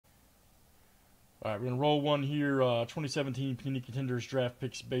All right, we're going to roll one here. 2017 Panini Contenders Draft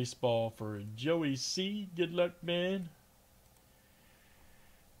Picks Baseball for Joey C. Good luck, man.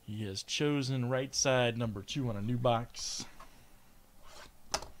 He has chosen right side number 2 on a new box.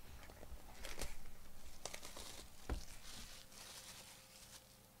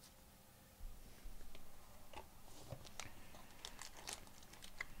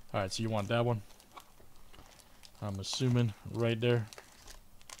 All right, so you want that one? I'm assuming right there.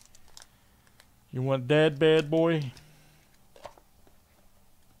 You want that bad boy?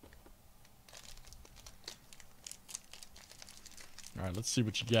 All right, let's see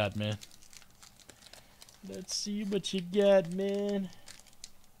what you got, man. Let's see what you got, man.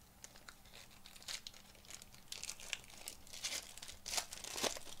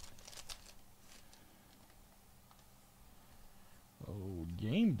 Oh,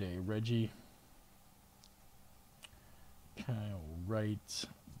 game day, Reggie. Kyle Wright,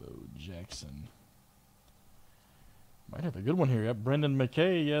 Bo Jackson. Might have a good one here. Yep, Brendan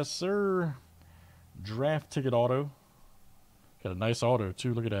McKay, yes, sir. Draft ticket auto. Got a nice auto,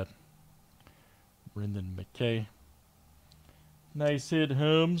 too. Look at that. Brendan McKay. Nice hit,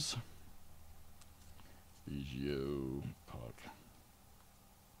 Holmes. Biggio, Puck.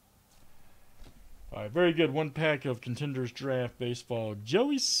 All right, very good. One pack of Contenders Draft Baseball.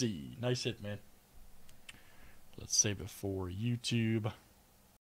 Joey C. Nice hit, man. Let's save it for YouTube.